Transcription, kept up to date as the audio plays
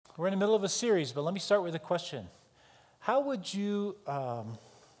We're in the middle of a series, but let me start with a question. How would you,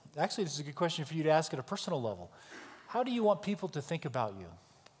 actually this is a good question for you to ask at a personal level. How do you want people to think about you?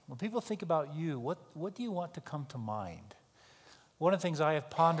 When people think about you, what do you want to come to mind? One of the things I have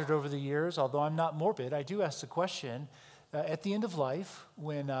pondered over the years, although I'm not morbid, I do ask the question, at the end of life,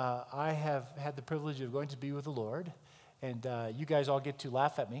 when I have had the privilege of going to be with the Lord, and you guys all get to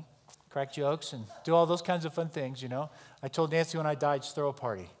laugh at me, crack jokes, and do all those kinds of fun things, you know. I told Nancy when I died, just throw a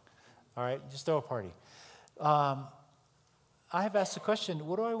party. All right, just throw a party. I have asked the question,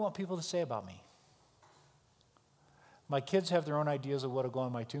 what do I want people to say about me? My kids have their own ideas of what will go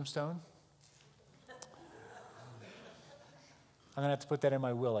on my tombstone. I'm going to have to put that in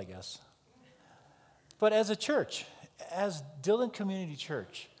my will, I guess. But as a church, as Dillon Community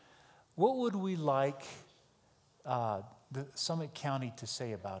Church, what would we like the Summit County to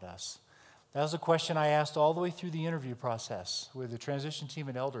say about us? That was a question I asked all the way through the interview process with the transition team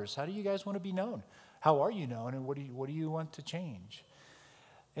and elders. How do you guys want to be known? How are you known, and what do you want to change?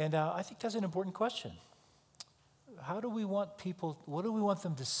 And I think that's an important question. How do we want people, what do we want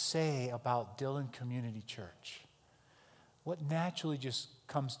them to say about Dillon Community Church? What naturally just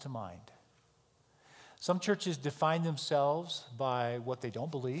comes to mind? Some churches define themselves by what they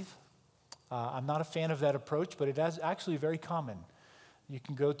don't believe. I'm not a fan of that approach, but it is actually very common. You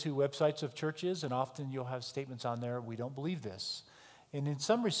can go to websites of churches, and often you'll have statements on there, we don't believe this. And in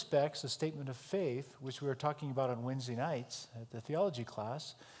some respects, a statement of faith, which we were talking about on Wednesday nights at the theology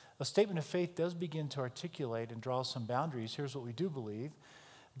class, a statement of faith does begin to articulate and draw some boundaries. Here's what we do believe.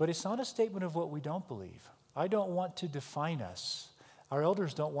 But it's not a statement of what we don't believe. I don't want to define us. Our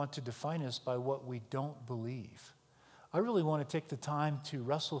elders don't want to define us by what we don't believe. I really want to take the time to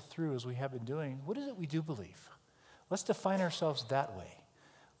wrestle through, as we have been doing, what is it we do believe? Let's define ourselves that way.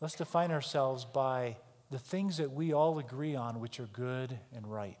 Let's define ourselves by the things that we all agree on, which are good and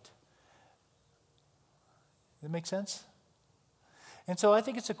right. Does that make sense? And so I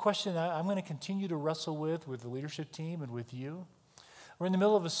think it's a question I'm going to continue to wrestle with the leadership team and with you. We're in the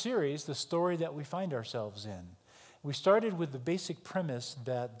middle of a series, the story that we find ourselves in. We started with the basic premise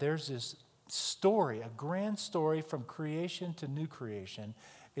that there's this story, a grand story from creation to new creation.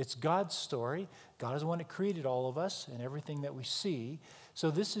 It's God's story. God is the one that created all of us and everything that we see. So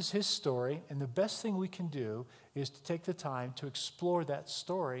this is his story, and the best thing we can do is to take the time to explore that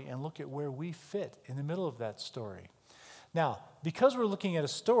story and look at where we fit in the middle of that story. Now, because we're looking at a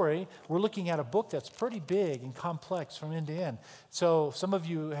story, we're looking at a book that's pretty big and complex from end to end. So some of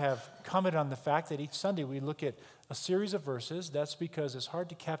you have commented on the fact that each Sunday we look at a series of verses. That's because it's hard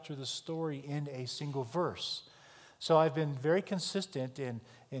to capture the story in a single verse. So I've been very consistent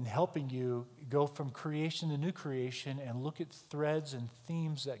in helping you go from creation to new creation and look at threads and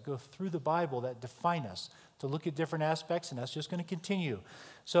themes that go through the Bible that define us, to look at different aspects, and that's just going to continue.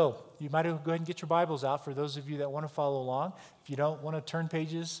 So you might go ahead and get your Bibles out for those of you that want to follow along. If you don't want to turn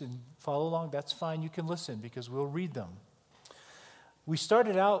pages and follow along, that's fine. You can listen because we'll read them. We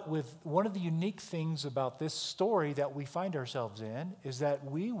started out with one of the unique things about this story that we find ourselves in is that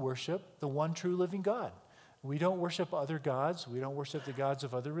we worship the one true living God. We don't worship other gods. We don't worship the gods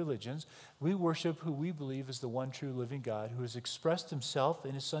of other religions. We worship who we believe is the one true living God who has expressed himself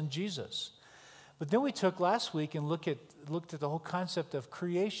in his son Jesus. But then we took last week and looked at the whole concept of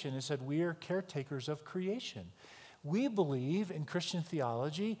creation and said we are caretakers of creation. We believe in Christian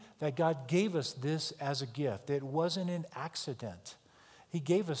theology that God gave us this as a gift. It wasn't an accident. He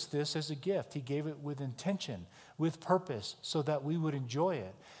gave us this as a gift. He gave it with intention, with purpose, so that we would enjoy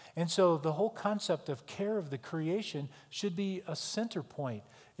it. And so the whole concept of care of the creation should be a center point.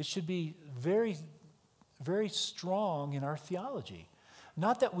 It should be very, very strong in our theology.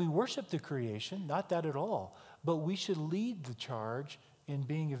 Not that we worship the creation, not that at all, but we should lead the charge in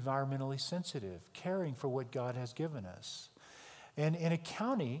being environmentally sensitive, caring for what God has given us. And in a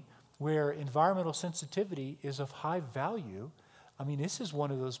county where environmental sensitivity is of high value, I mean, this is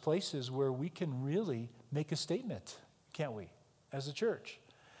one of those places where we can really make a statement, can't we, as a church?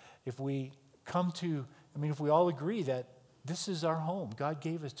 If we if we all agree that this is our home, God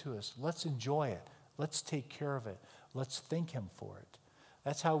gave it to us, let's enjoy it. Let's take care of it. Let's thank him for it.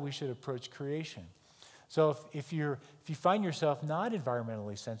 That's how we should approach creation. So if you find yourself not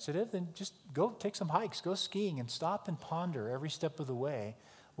environmentally sensitive, then just go take some hikes, go skiing, and stop and ponder every step of the way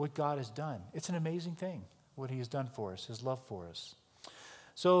what God has done. It's an amazing thing, what he has done for us, his love for us.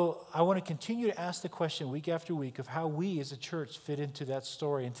 So I want to continue to ask the question week after week of how we as a church fit into that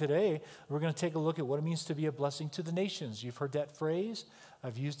story. And today we're going to take a look at what it means to be a blessing to the nations. You've heard that phrase.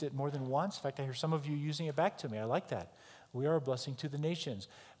 I've used it more than once. In fact, I hear some of you using it back to me. I like that. We are a blessing to the nations.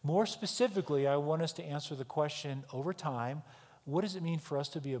 More specifically, I want us to answer the question over time, what does it mean for us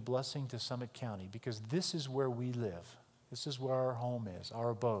to be a blessing to Summit County? Because this is where we live. This is where our home is,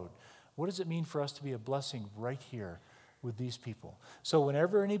 our abode. What does it mean for us to be a blessing right here with these people? So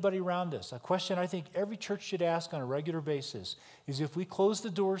whenever anybody around us, a question I think every church should ask on a regular basis is, if we close the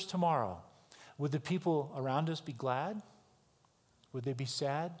doors tomorrow, would the people around us be glad? Would they be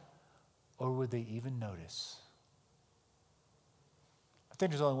sad? Or would they even notice? I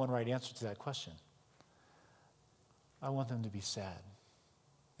think there's only one right answer to that question. I want them to be sad,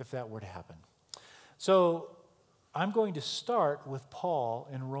 if that were to happen. So I'm going to start with Paul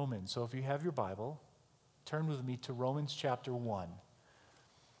in Romans. So if you have your Bible, turn with me to Romans chapter 1.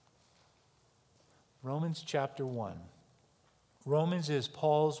 Romans chapter 1. Romans is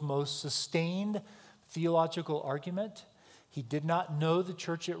Paul's most sustained theological argument. He did not know the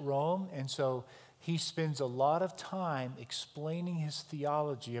church at Rome, and so he spends a lot of time explaining his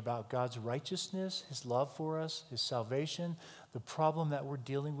theology about God's righteousness, his love for us, his salvation. The problem that we're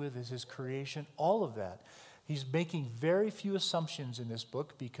dealing with is his creation, all of that. He's making very few assumptions in this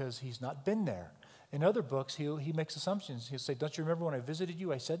book because he's not been there. In other books, he makes assumptions. He'll say, don't you remember when I visited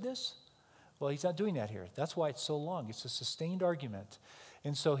you, I said this? Well, he's not doing that here. That's why it's so long. It's a sustained argument.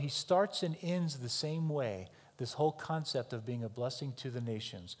 And so he starts and ends the same way, this whole concept of being a blessing to the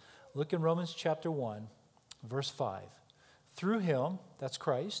nations. Look in Romans chapter 1, verse 5. Through him, that's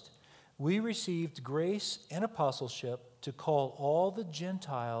Christ, we received grace and apostleship to call all the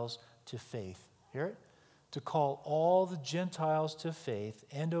Gentiles to faith. Hear it? To call all the Gentiles to faith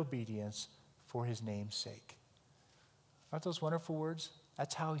and obedience for his name's sake. Aren't those wonderful words?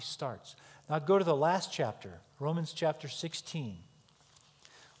 That's how he starts. Now go to the last chapter, Romans chapter 16.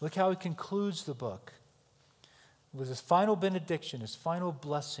 Look how he concludes the book with his final benediction, his final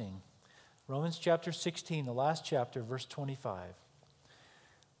blessing. Romans chapter 16, the last chapter, verse 25.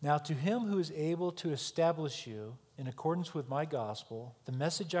 Now to him who is able to establish you in accordance with my gospel, the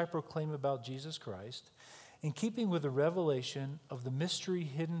message I proclaim about Jesus Christ, in keeping with the revelation of the mystery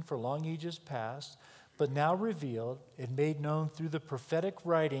hidden for long ages past, but now revealed and made known through the prophetic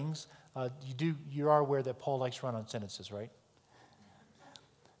writings. You are aware that Paul likes run-on sentences, right?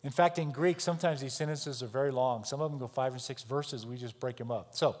 In fact, in Greek, sometimes these sentences are very long. Some of them go 5 or 6 verses. We just break them up.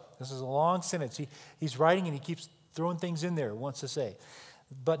 So this is a long sentence. He's writing and he keeps throwing things in there he wants to say.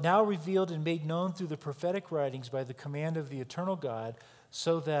 But now revealed and made known through the prophetic writings by the command of the eternal God,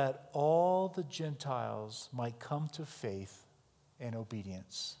 so that all the Gentiles might come to faith and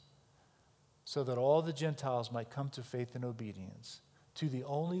obedience. So that all the Gentiles might come to faith and obedience. To the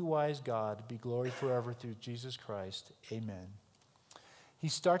only wise God be glory forever through Jesus Christ. Amen. He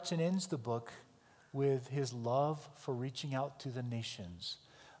starts and ends the book with his love for reaching out to the nations.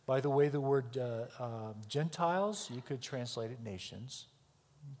 By the way, the word Gentiles, you could translate it nations.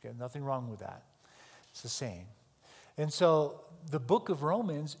 Okay, nothing wrong with that. It's the same. And so the book of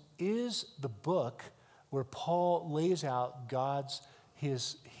Romans is the book where Paul lays out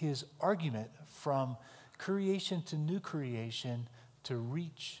his argument from creation to new creation to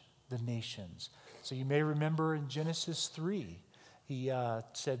reach the nations. So you may remember in Genesis 3, he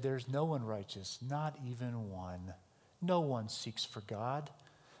said, there's no one righteous, not even one. No one seeks for God.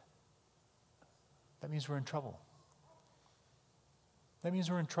 That means we're in trouble. That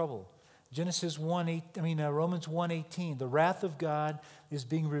means we're in trouble. Romans 1:18, the wrath of God is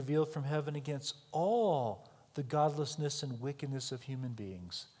being revealed from heaven against all the godlessness and wickedness of human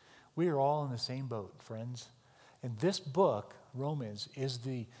beings. We are all in the same boat, friends. And this book, Romans, is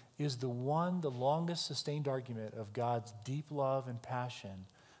the longest sustained argument of God's deep love and passion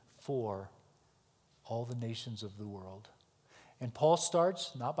for all the nations of the world. And Paul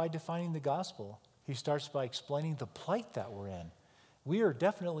starts not by defining the gospel. He starts by explaining the plight that we're in. We are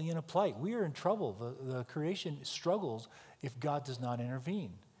definitely in a plight. We are in trouble. The creation struggles if God does not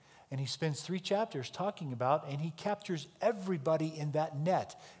intervene. And he spends 3 chapters talking about, and he captures everybody in that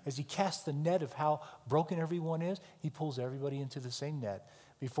net. As he casts the net of how broken everyone is, he pulls everybody into the same net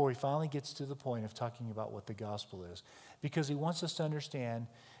before he finally gets to the point of talking about what the gospel is. Because he wants us to understand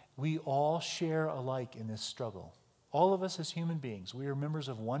we all share alike in this struggle. All of us as human beings, we are members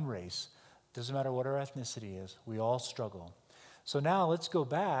of one race. Doesn't matter what our ethnicity is, we all struggle. So now let's go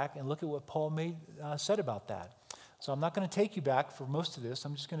back and look at what Paul said about that. So I'm not going to take you back for most of this.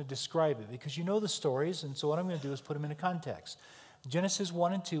 I'm just going to describe it because you know the stories, and so what I'm going to do is put them into context. Genesis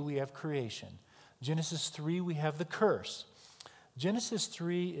 1 and 2, we have creation. Genesis 3, we have the curse. Genesis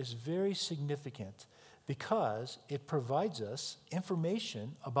 3 is very significant because it provides us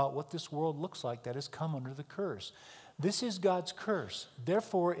information about what this world looks like that has come under the curse. This is God's curse.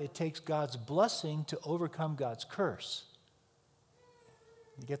 Therefore, it takes God's blessing to overcome God's curse.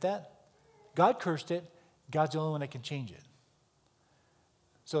 You get that? God cursed it. God's the only one that can change it.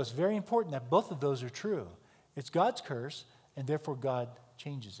 So it's very important that both of those are true. It's God's curse, and therefore God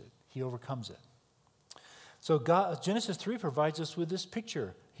changes it. He overcomes it. So Genesis 3 provides us with this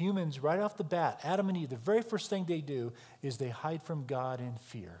picture. Humans, right off the bat, Adam and Eve, the very first thing they do is they hide from God in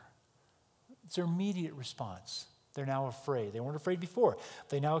fear. It's their immediate response. They're now afraid. They weren't afraid before.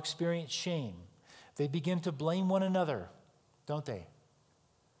 They now experience shame. They begin to blame one another, don't they?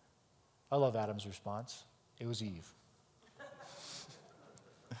 I love Adam's response. It was Eve.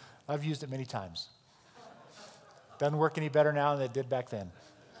 I've used it many times. Doesn't work any better now than it did back then.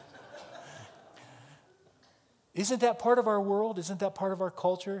 Isn't that part of our world? Isn't that part of our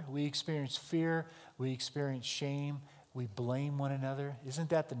culture? We experience fear. We experience shame. We blame one another. Isn't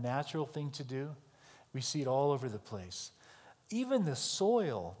that the natural thing to do? We see it all over the place. Even the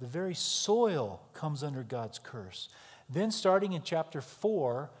soil, the very soil, comes under God's curse. Then starting in chapter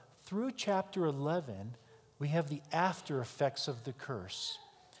 4 through chapter 11, we have the after effects of the curse.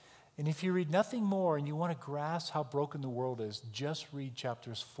 And if you read nothing more and you want to grasp how broken the world is, just read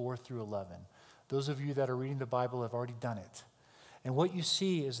chapters 4 through 11. Those of you that are reading the Bible have already done it. And what you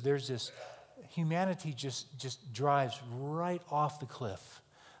see is there's this, humanity just drives right off the cliff.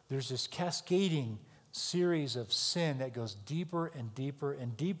 There's this cascading series of sin that goes deeper and deeper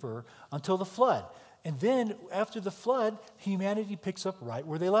and deeper until the flood. And then after the flood, humanity picks up right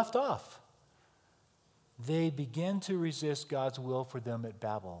where they left off. They begin to resist God's will for them at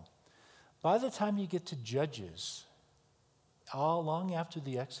Babel. By the time you get to Judges, long after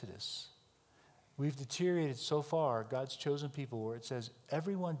the Exodus, we've deteriorated so far, God's chosen people, where it says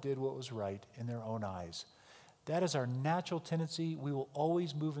everyone did what was right in their own eyes. That is our natural tendency. We will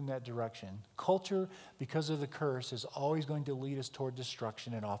always move in that direction. Culture, because of the curse, is always going to lead us toward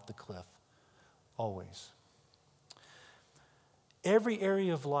destruction and off the cliff. Always. Every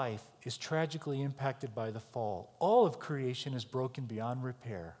area of life is tragically impacted by the fall. All of creation is broken beyond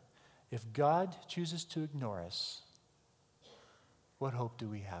repair. If God chooses to ignore us, what hope do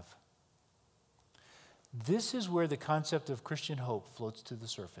we have? This is where the concept of Christian hope floats to the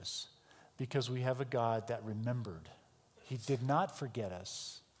surface, because we have a God that remembered. He did not forget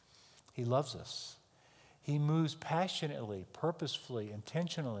us. He loves us. He moves passionately, purposefully,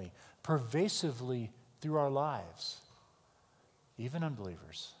 intentionally, pervasively through our lives, even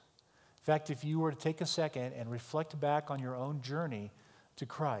unbelievers. In fact, if you were to take a second and reflect back on your own journey to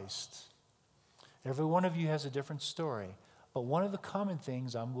Christ, every one of you has a different story, but one of the common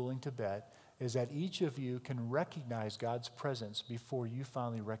things I'm willing to bet is that each of you can recognize God's presence before you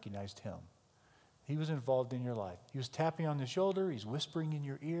finally recognized him. He was involved in your life. He was tapping on the shoulder. He's whispering in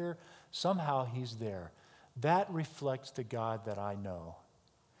your ear. Somehow he's there. That reflects the God that I know.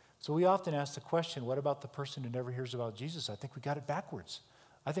 So we often ask the question, what about the person who never hears about Jesus? I think we got it backwards.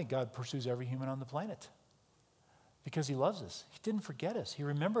 I think God pursues every human on the planet because he loves us. He didn't forget us. He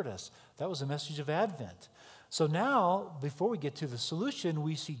remembered us. That was the message of Advent. So now, before we get to the solution,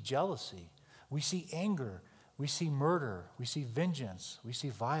 we see jealousy. We see anger, we see murder, we see vengeance, we see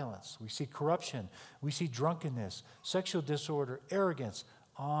violence, we see corruption, we see drunkenness, sexual disorder, arrogance,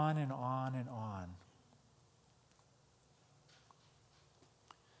 on and on and on.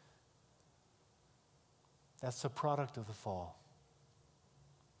 That's the product of the fall.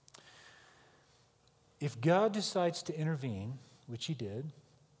 If God decides to intervene, which he did,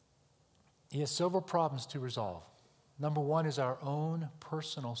 he has several problems to resolve. Number one is our own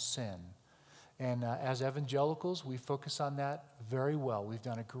personal sin. And as evangelicals, we focus on that very well. We've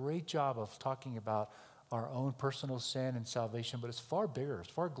done a great job of talking about our own personal sin and salvation, but it's far bigger, it's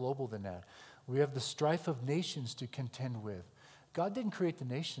far global than that. We have the strife of nations to contend with. God didn't create the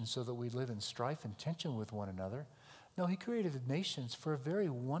nations so that we live in strife and tension with one another. No, he created the nations for a very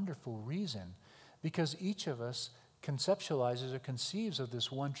wonderful reason, because each of us conceptualizes or conceives of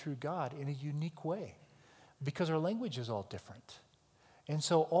this one true God in a unique way, because our language is all different. And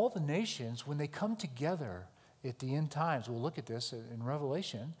so all the nations, when they come together at the end times, we'll look at this in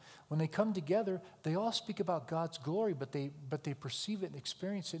Revelation, when they come together, they all speak about God's glory, but they perceive it and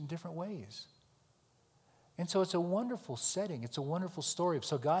experience it in different ways. And so it's a wonderful setting. It's a wonderful story.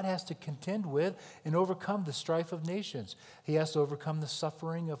 So God has to contend with and overcome the strife of nations. He has to overcome the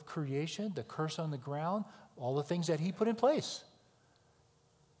suffering of creation, the curse on the ground, all the things that he put in place.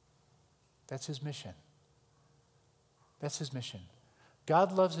 That's his mission. That's his mission.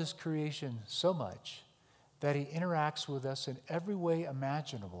 God loves his creation so much that he interacts with us in every way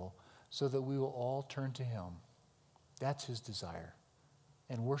imaginable so that we will all turn to him. That's his desire.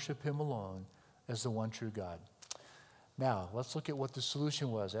 And worship him alone as the one true God. Now, let's look at what the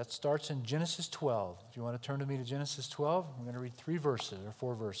solution was. That starts in Genesis 12. If you want to turn to me to Genesis 12, I'm going to read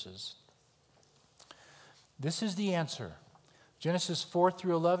 4 verses. This is the answer. Genesis 4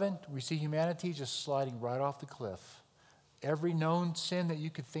 through 11, we see humanity just sliding right off the cliff. Every known sin that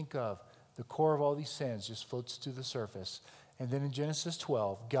you could think of, the core of all these sins just floats to the surface. And then in Genesis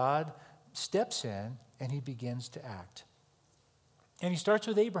 12, God steps in and he begins to act. And he starts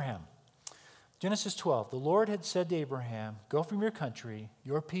with Abraham. Genesis 12, the Lord had said to Abraham, "Go from your country,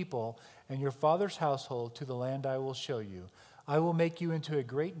 your people, and your father's household to the land I will show you. I will make you into a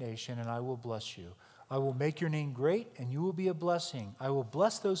great nation, and I will bless you. I will make your name great, and you will be a blessing. I will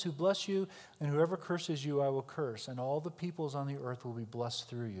bless those who bless you, and whoever curses you I will curse, and all the peoples on the earth will be blessed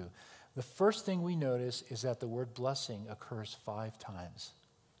through you." The first thing we notice is that the word blessing occurs 5 times.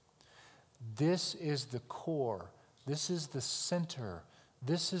 This is the core. This is the center.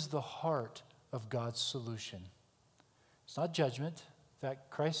 This is the heart of God's solution. It's not judgment. In fact,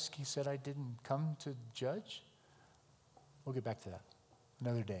 Christ, he said, "I didn't come to judge." We'll get back to that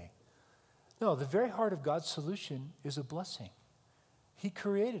another day. No, the very heart of God's solution is a blessing. He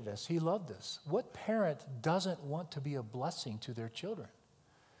created us. He loved us. What parent doesn't want to be a blessing to their children?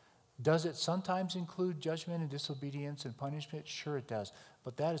 Does it sometimes include judgment and disobedience and punishment? Sure it does.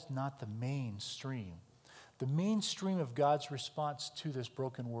 But that is not the mainstream. The mainstream of God's response to this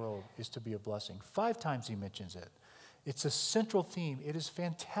broken world is to be a blessing. 5 times he mentions it. It's a central theme. It is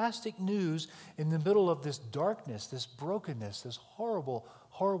fantastic news in the middle of this darkness, this brokenness, this horrible,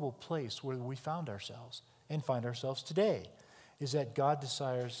 horrible place where we found ourselves and find ourselves today, is that God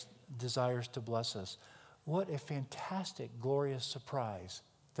desires to bless us. What a fantastic, glorious surprise.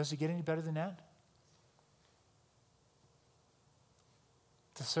 Does it get any better than that?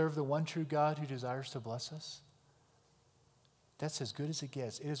 To serve the one true God who desires to bless us? That's as good as it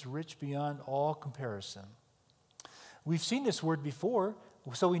gets. It is rich beyond all comparison. We've seen this word before,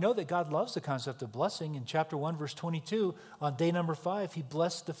 so we know that God loves the concept of blessing. In chapter 1, verse 22, on day number 5, he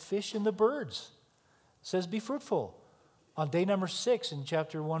blessed the fish and the birds. It says, "Be fruitful." On day number 6, in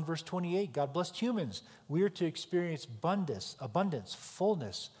chapter 1, verse 28, God blessed humans. We are to experience abundance,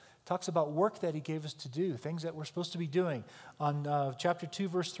 fullness. It talks about work that he gave us to do, things that we're supposed to be doing. On chapter 2,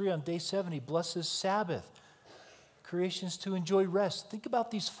 verse 3, on day 7, he blesses Sabbath. Creations to enjoy rest. Think about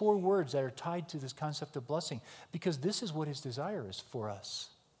these 4 words that are tied to this concept of blessing, because this is what his desire is for us.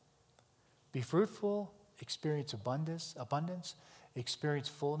 Be fruitful, experience abundance, experience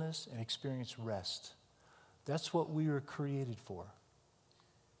fullness, and experience rest. That's what we were created for.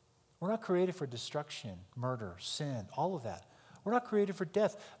 We're not created for destruction, murder, sin, all of that. We're not created for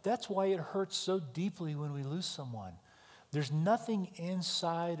death. That's why it hurts so deeply when we lose someone. There's nothing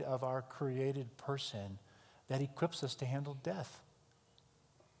inside of our created person that equips us to handle death,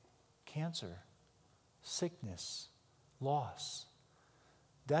 cancer, sickness, loss.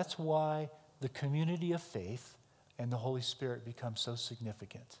 That's why the community of faith and the Holy Spirit become so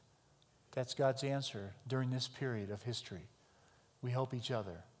significant. That's God's answer during this period of history. We help each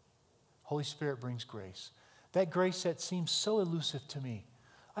other. Holy Spirit brings grace. That grace that seems so elusive to me.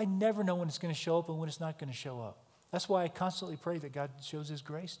 I never know when it's going to show up and when it's not going to show up. That's why I constantly pray that God shows his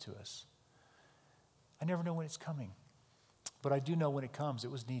grace to us. I never know when it's coming. But I do know when it comes, it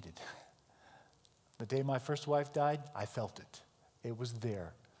was needed. The day my first wife died, I felt it. It was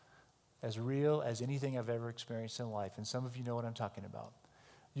there. As real as anything I've ever experienced in life. And some of you know what I'm talking about.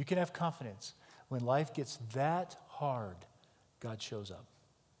 You can have confidence. When life gets that hard, God shows up.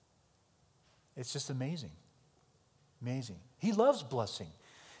 It's just amazing. Amazing. He loves blessing.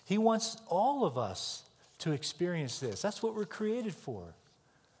 He wants all of us to experience this. That's what we're created for.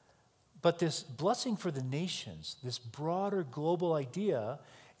 But this blessing for the nations, this broader global idea,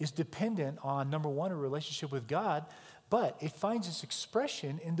 is dependent on, number one, a relationship with God, but it finds its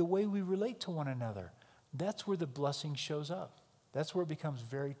expression in the way we relate to one another. That's where the blessing shows up. That's where it becomes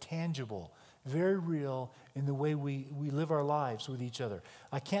very tangible, very real in the way we live our lives with each other.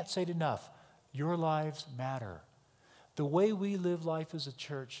 I can't say it enough. Your lives matter. The way we live life as a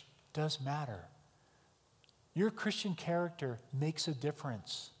church does matter. Your Christian character makes a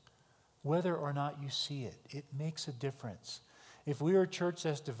difference. Whether or not you see it, it makes a difference. If we are a church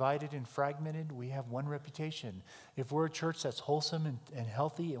that's divided and fragmented, we have one reputation. If we're a church that's wholesome and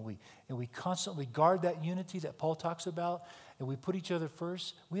healthy, and we constantly guard that unity that Paul talks about, and we put each other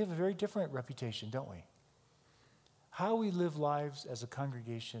first, we have a very different reputation, don't we? How we live lives as a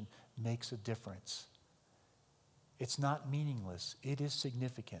congregation makes a difference. It's not meaningless. It is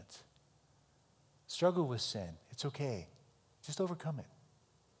significant. Struggle with sin. It's okay. Just overcome it.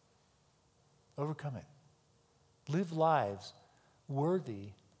 Overcome it. Live lives worthy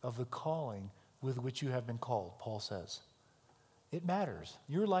of the calling with which you have been called, Paul says. It matters.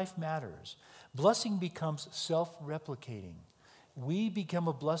 Your life matters. Blessing becomes self-replicating. we become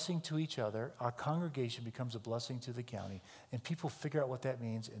a blessing to each other, our congregation becomes a blessing to the county, and people figure out what that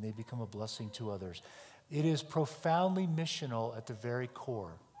means, and they become a blessing to others. It is profoundly missional at the very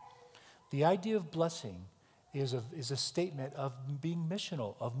core. The idea of blessing is a statement of being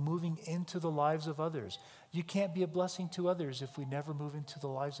missional, of moving into the lives of others. You can't be a blessing to others if we never move into the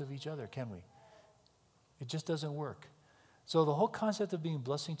lives of each other, can we? It just doesn't work. So the whole concept of being a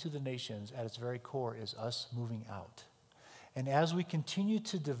blessing to the nations at its very core is us moving out. And as we continue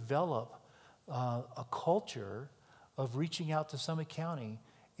to develop a culture of reaching out to Summit County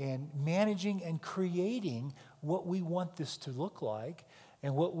and managing and creating what we want this to look like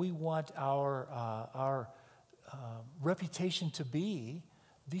and what we want our reputation to be,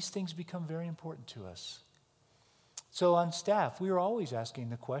 these things become very important to us. So on staff, we are always asking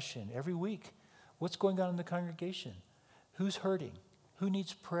the question every week, what's going on in the congregation? Who's hurting? Who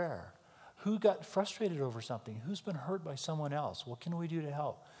needs prayer? Who got frustrated over something? Who's been hurt by someone else? What can we do to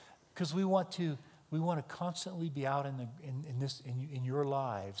help? Because we want to constantly be out in your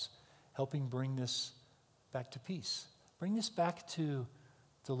lives, helping bring this back to peace. Bring this back to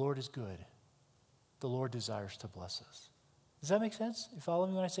the Lord is good. The Lord desires to bless us. Does that make sense? You follow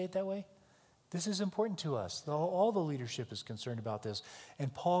me when I say it that way? This is important to us. All the leadership is concerned about this.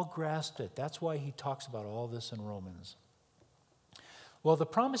 And Paul grasped it. That's why he talks about all this in Romans. Well, the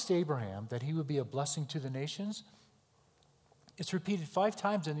promise to Abraham that he would be a blessing to the nations, it's repeated 5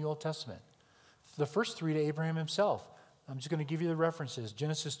 times in the Old Testament. The first 3 to Abraham himself. I'm just going to give you the references.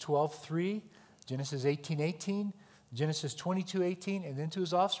 Genesis 12:3, Genesis 18:18, Genesis 22:18, and then to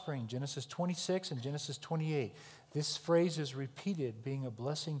his offspring, Genesis 26 and Genesis 28. This phrase is repeated, being a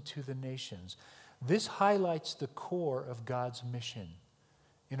blessing to the nations. This highlights the core of God's mission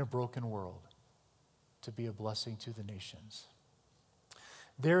in a broken world, to be a blessing to the nations.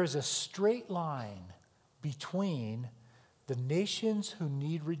 There is a straight line between the nations who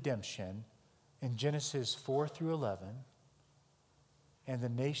need redemption in Genesis 4 through 11 and the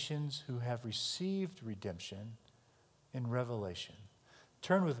nations who have received redemption in Revelation.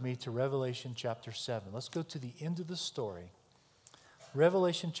 Turn with me to Revelation chapter 7. Let's go to the end of the story.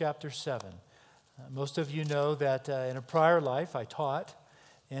 Revelation chapter 7. Most of you know that in a prior life I taught,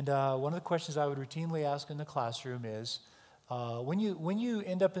 and one of the questions I would routinely ask in the classroom is, when you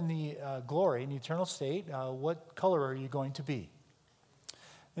end up in the glory, in the eternal state, what color are you going to be?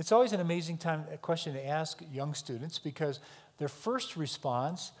 It's always an amazing question to ask young students because their first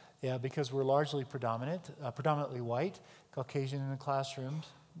response, because we're largely predominantly white, Caucasian in the classrooms,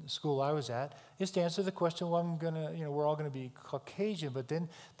 the school I was at, is to answer the question, well, we're all going to be Caucasian. But then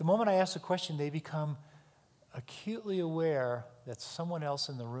the moment I ask the question, they become acutely aware that someone else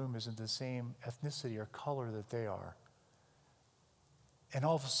in the room isn't the same ethnicity or color that they are. And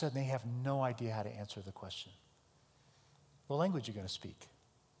all of a sudden, they have no idea how to answer the question. What language are you going to speak?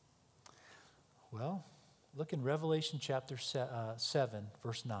 Well, look in Revelation chapter 7,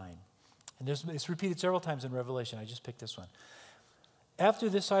 verse 9. And it's repeated several times in Revelation. I just picked this one. After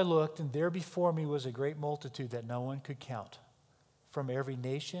this I looked, and there before me was a great multitude that no one could count, from every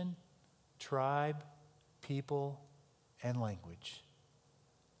nation, tribe, people, and language.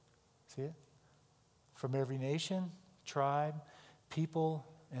 See it? From every nation, tribe, people,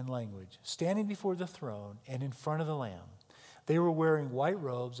 and language, standing before the throne and in front of the Lamb. They were wearing white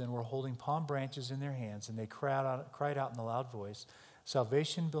robes and were holding palm branches in their hands, and they cried out in a loud voice,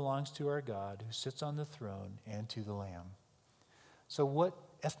 "Salvation belongs to our God who sits on the throne and to the Lamb." So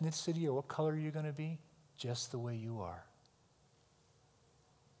what ethnicity or what color are you going to be? Just the way you are.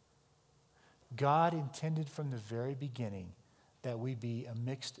 God intended from the very beginning that we be a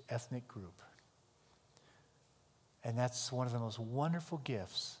mixed ethnic group. And that's one of the most wonderful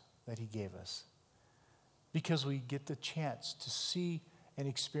gifts that he gave us, because we get the chance to see and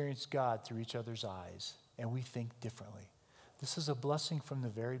experience God through each other's eyes, and we think differently. This is a blessing from the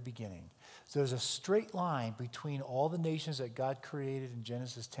very beginning. So there's a straight line between all the nations that God created in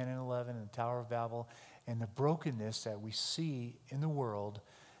Genesis 10 and 11 and the Tower of Babel and the brokenness that we see in the world.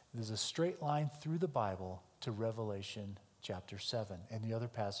 There's a straight line through the Bible to Revelation chapter 7 and the other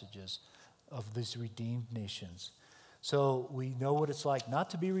passages of these redeemed nations. So we know what it's like not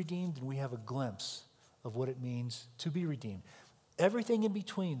to be redeemed, and we have a glimpse of what it means to be redeemed. Everything in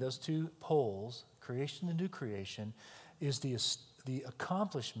between those two poles, creation and new creation, is the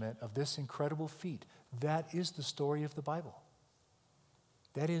accomplishment of this incredible feat. That is the story of the Bible.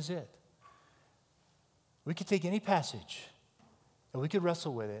 That is it. We could take any passage and we could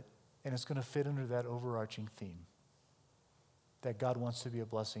wrestle with it, and it's going to fit under that overarching theme that God wants to be a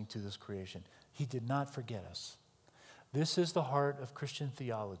blessing to this creation. He did not forget us. This is the heart of Christian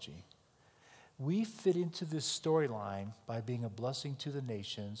theology. we fit into this storyline by being a blessing to the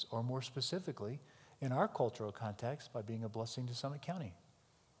nations, or more specifically, in our cultural context, by being a blessing to Summit County.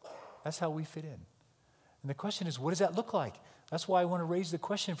 That's how we fit in. And the question is, what does that look like? That's why I want to raise the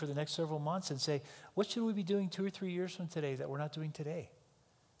question for the next several months and say, what should we be doing 2 or 3 years from today that we're not doing today?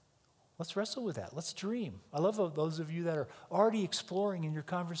 Let's wrestle with that. Let's dream. I love those of you that are already exploring in your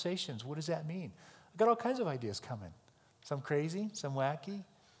conversations. What does that mean? I've got all kinds of ideas coming. Some crazy, some wacky,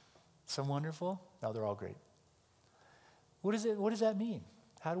 some wonderful. No, they're all great. What does that mean?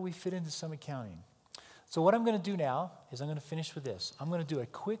 How do we fit into Summit County? So what I'm going to do now is I'm going to finish with this. I'm going to do a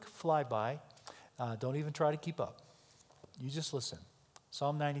quick flyby. Don't even try to keep up. You just listen.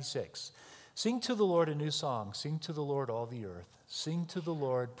 Psalm 96. Sing to the Lord a new song. Sing to the Lord all the earth. Sing to the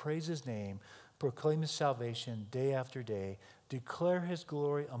Lord, praise his name. Proclaim his salvation day after day. Declare his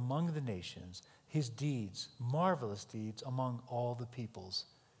glory among the nations. His deeds, marvelous deeds among all the peoples.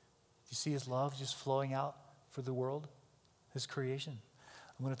 Do you see his love just flowing out for the world, his creation?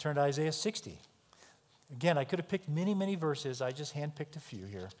 I'm going to turn to Isaiah 60. Again, I could have picked many, many verses. I just handpicked a few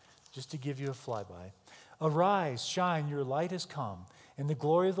here just to give you a flyby. Arise, shine, your light has come, and the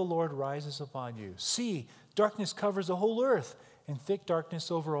glory of the Lord rises upon you. See, darkness covers the whole earth, and thick darkness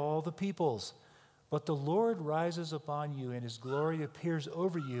over all the peoples. But the Lord rises upon you, and his glory appears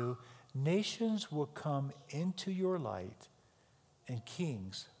over you. Nations will come into your light, and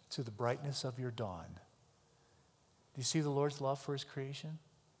kings to the brightness of your dawn. Do you see the Lord's love for his creation?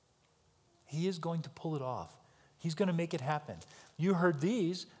 He is going to pull it off. He's going to make it happen. You heard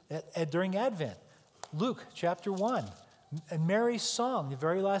these during Advent. Luke chapter 1, and Mary's song, the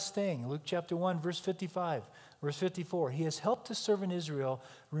very last thing. Luke chapter 1, verse 55, verse 54. He has helped his servant Israel,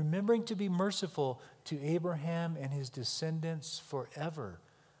 remembering to be merciful to Abraham and his descendants forever,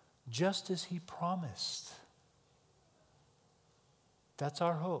 just as he promised. That's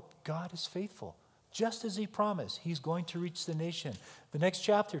our hope. God is faithful. Just as he promised, he's going to reach the nation. The next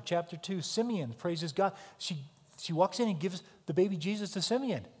chapter, chapter 2, Simeon praises God. She walks in and gives the baby Jesus to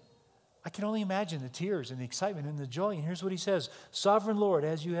Simeon. I can only imagine the tears and the excitement and the joy. And here's what he says. Sovereign Lord,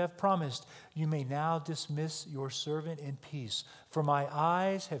 as you have promised, you may now dismiss your servant in peace. For my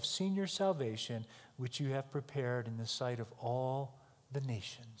eyes have seen your salvation, which you have prepared in the sight of all the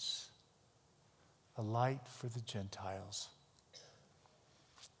nations, a light for the Gentiles.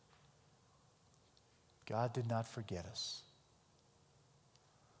 God did not forget us.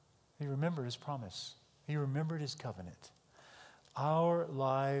 He remembered his promise. He remembered his covenant. Our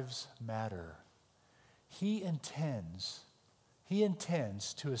lives matter. He intends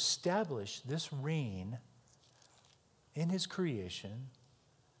to establish this reign in his creation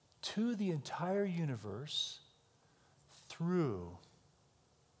to the entire universe through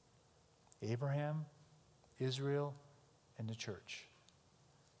Abraham, Israel, and the church.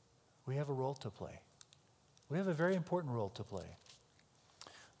 We have a role to play. We have a very important role to play.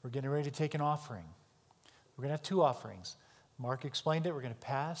 We're getting ready to take an offering. We're going to have 2 offerings. Mark explained it. We're going to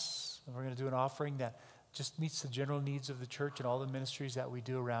pass, and we're going to do an offering that just meets the general needs of the church and all the ministries that we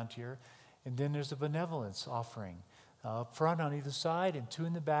do around here. And then there's a benevolence offering. Up front on either side and 2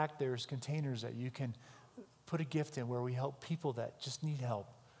 in the back, there's containers that you can put a gift in where we help people that just need help.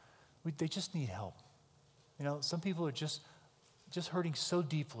 They just need help. You know, some people are just hurting so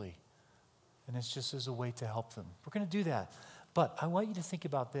deeply, and it's just as a way to help them. We're going to do that. But I want you to think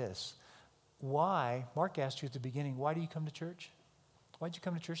about this. Why, Mark asked you at the beginning, why do you come to church? Why did you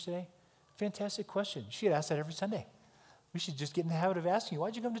come to church today? Fantastic question. You should ask that every Sunday. We should just get in the habit of asking you, why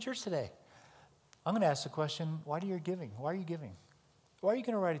did you come to church today? I'm going to ask the question, why are you giving? Why are you giving? Why are you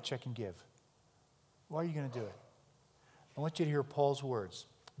going to write a check and give? Why are you going to do it? I want you to hear Paul's words,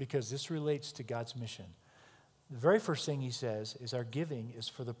 because this relates to God's mission. The very first thing he says is our giving is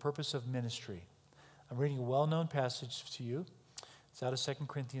for the purpose of ministry. I'm reading a well-known passage to you. It's out of 2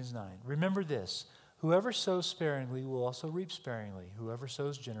 Corinthians 9. Remember this, whoever sows sparingly will also reap sparingly. Whoever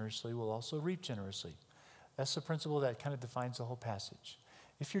sows generously will also reap generously. That's the principle that kind of defines the whole passage.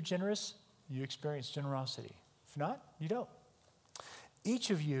 If you're generous, you experience generosity. If not, you don't. Each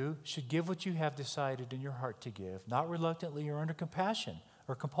of you should give what you have decided in your heart to give, not reluctantly or under compulsion.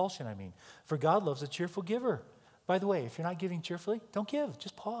 For God loves a cheerful giver. By the way, if you're not giving cheerfully, don't give.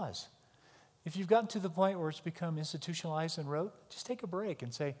 Just pause. If you've gotten to the point where it's become institutionalized and rote, just take a break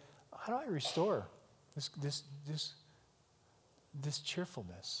and say, how do I restore this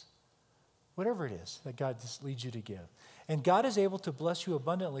cheerfulness? Whatever it is that God just leads you to give. And God is able to bless you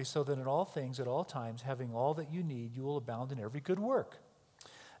abundantly so that in all things, at all times, having all that you need, you will abound in every good work.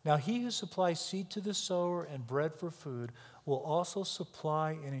 Now he who supplies seed to the sower and bread for food will also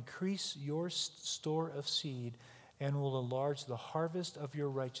supply and increase your store of seed and will enlarge the harvest of your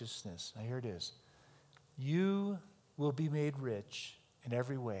righteousness. Now here it is. You will be made rich in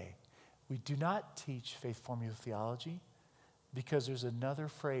every way. We do not teach faith formula theology because there's another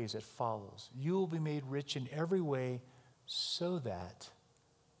phrase that follows. You will be made rich in every way so that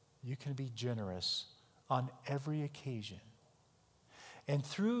you can be generous on every occasion. And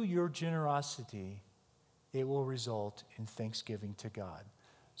through your generosity, it will result in thanksgiving to God.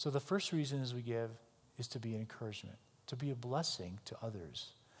 So the first reason is we give is to be an encouragement, to be a blessing to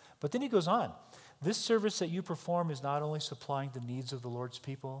others. But then he goes on. This service that you perform is not only supplying the needs of the Lord's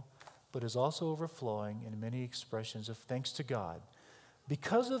people, but is also overflowing in many expressions of thanks to God.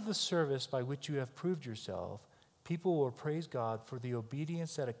 Because of the service by which you have proved yourself, people will praise God for the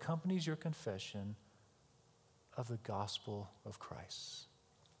obedience that accompanies your confession of the gospel of Christ.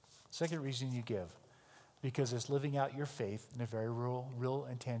 Second reason you give, because it's living out your faith in a very real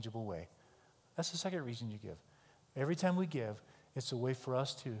and tangible way. That's the second reason you give. Every time we give, it's a way for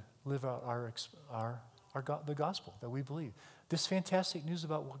us to live out the gospel that we believe. This fantastic news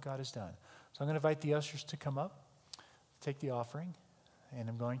about what God has done. So I'm going to invite the ushers to come up, take the offering, and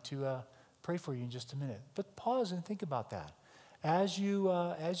I'm going to pray for you in just a minute. But pause and think about that. As you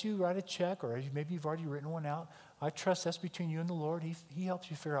write a check, or maybe you've already written one out, I trust that's between you and the Lord. He helps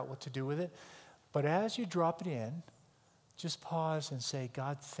you figure out what to do with it. But as you drop it in, just pause and say,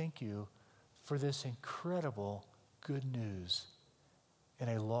 God, thank you for this incredible good news in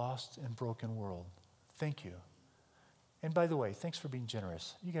a lost and broken world. Thank you. And by the way, thanks for being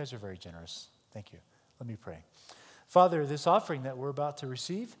generous. You guys are very generous. Thank you. Let me pray. Father, this offering that we're about to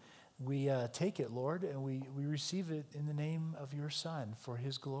receive, we take it, Lord, and we receive it in the name of your Son for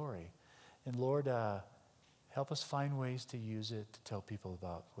his glory. And Lord, help us find ways to use it to tell people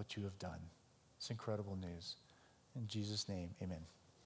about what you have done. It's incredible news. In Jesus' name, amen.